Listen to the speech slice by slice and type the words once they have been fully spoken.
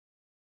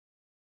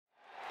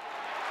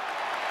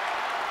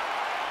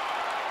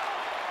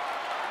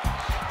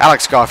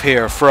Alex Goff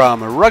here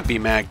from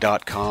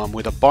RugbyMag.com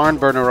with a barn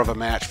burner of a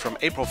match from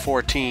April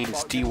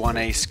 14's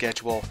D1A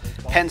schedule.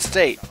 Penn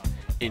State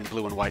in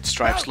blue and white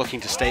stripes looking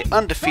to stay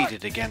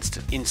undefeated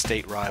against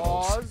in-state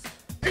rivals.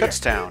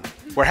 Kutztown.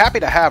 We're happy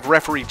to have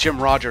referee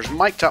Jim Rogers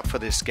mic'd up for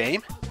this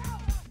game,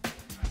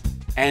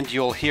 and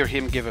you'll hear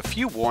him give a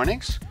few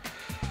warnings,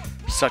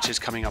 such as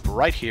coming up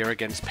right here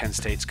against Penn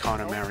State's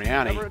Connor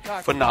Mariani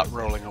for not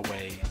rolling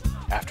away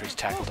after he's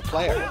tackled a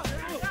player.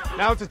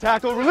 Now it's a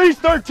tackle. Release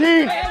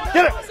 13.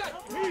 Get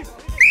it.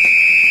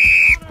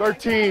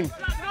 13.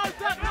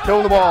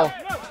 Kill the ball.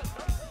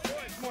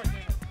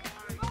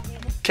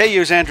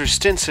 KU's Andrew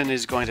Stinson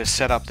is going to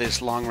set up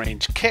this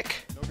long-range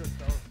kick,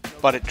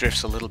 but it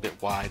drifts a little bit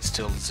wide,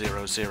 still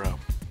 0-0.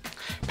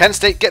 Penn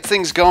State gets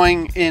things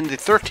going in the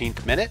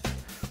 13th minute.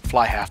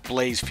 Fly half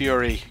Blaze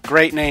Fury.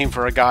 Great name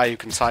for a guy who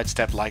can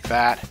sidestep like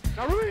that.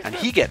 And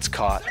he gets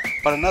caught,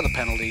 but another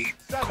penalty.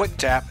 Quick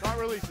tap,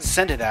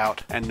 send it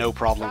out, and no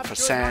problem for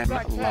Sam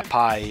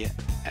Lapai,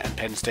 and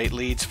Penn State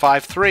leads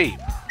 5-3.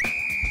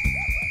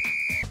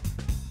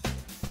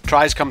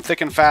 Tries come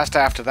thick and fast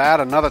after that.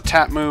 Another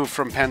tap move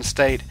from Penn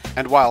State,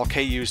 and while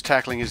KU's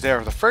tackling is there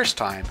for the first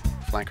time,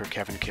 flanker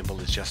Kevin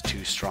Kimball is just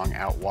too strong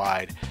out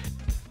wide.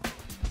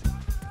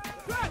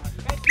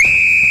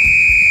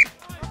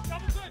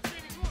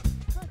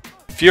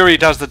 Fury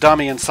does the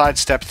dummy and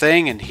sidestep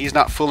thing, and he's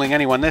not fooling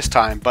anyone this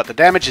time, but the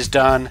damage is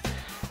done.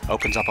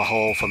 Opens up a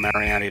hole for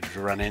Mariani to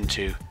run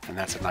into, and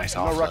that's a nice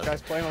offload.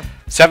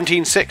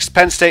 17-6,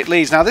 Penn State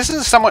leads. Now this is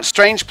a somewhat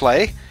strange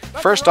play.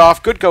 First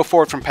off, good go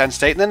forward from Penn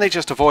State, and then they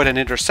just avoid an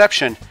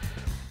interception.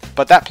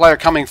 But that player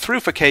coming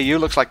through for KU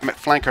looks like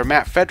flanker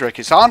Matt Frederick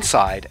is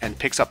onside and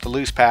picks up the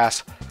loose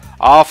pass.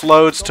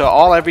 Offloads to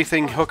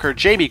all-everything hooker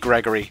Jamie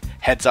Gregory.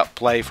 Heads up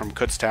play from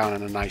Kutztown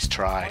and a nice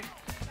try.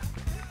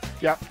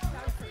 Yep.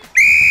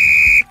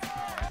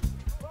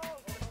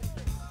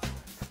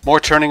 More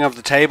turning of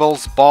the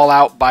tables, ball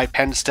out by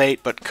Penn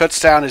State, but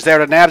Kutztown is there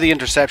to nab the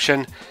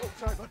interception.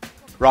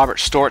 Robert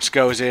Stortz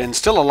goes in,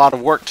 still a lot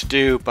of work to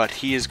do, but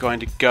he is going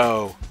to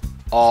go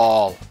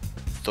all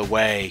the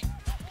way.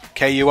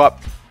 KU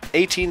up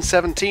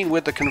 18-17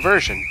 with the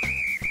conversion.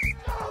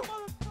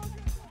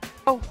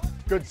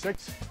 Good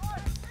 6.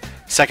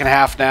 Second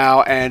half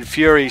now, and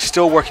Fury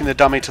still working the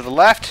dummy to the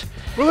left.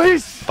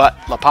 Release! But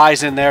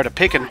Lapai's in there to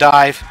pick and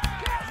dive.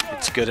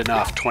 It's good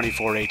enough,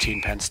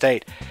 24-18 Penn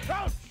State.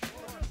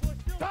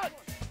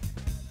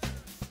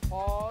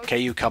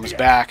 KU comes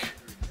back,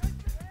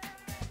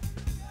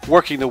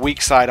 working the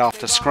weak side off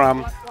the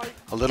scrum.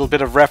 A little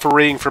bit of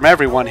refereeing from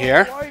everyone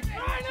here.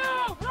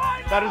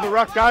 That is the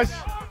ruck, guys.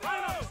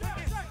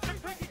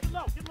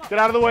 Get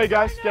out of the way,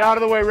 guys. Get out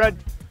of the way, Red.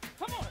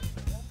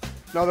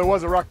 No, there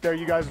was a ruck there.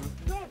 You guys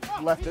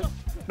left it.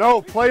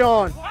 No, play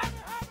on.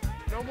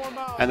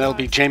 And that'll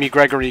be Jamie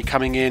Gregory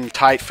coming in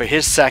tight for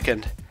his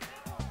second.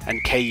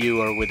 And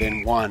KU are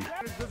within 1.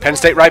 Penn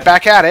State right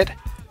back at it.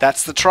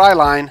 That's the try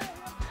line.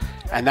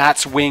 And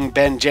that's wing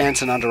Ben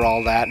Jansen under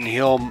all that, and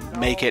he'll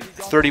make it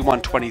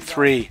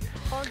 31-23.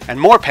 And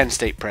more Penn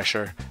State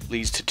pressure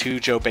leads to 2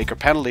 Joe Baker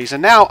penalties.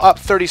 And now up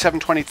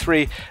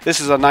 37-23. This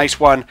is a nice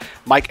one.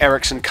 Mike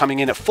Erickson coming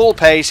in at full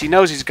pace. He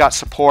knows he's got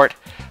support.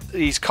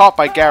 He's caught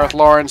by Gareth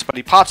Lawrence, but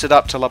he pops it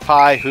up to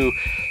Lapai, who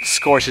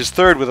scores his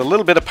third with a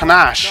little bit of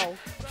panache.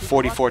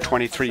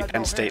 44-23,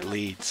 Penn State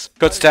leads.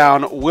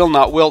 Kutztown will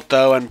not wilt,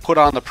 though, and put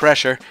on the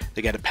pressure.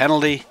 They get a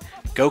penalty,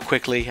 go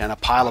quickly, and a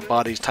pile of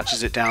bodies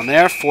touches it down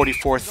there.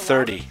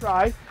 44-30.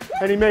 Try,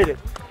 and he made it.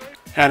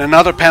 And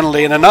another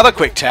penalty and another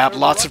quick tap.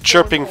 Lots of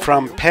chirping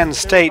from Penn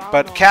State,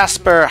 but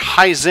Casper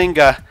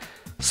Huizinga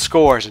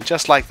scores, and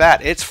just like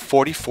that, it's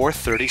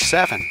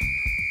 44-37.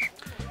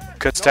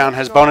 Kutztown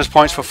has bonus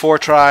points for 4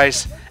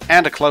 tries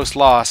and a close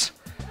loss,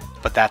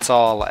 but that's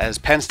all as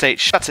Penn State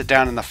shuts it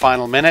down in the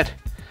final minute.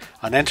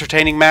 An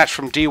entertaining match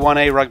from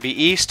D1A Rugby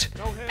East.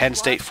 Penn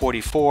State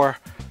 44,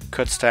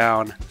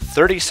 Kutztown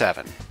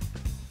 37.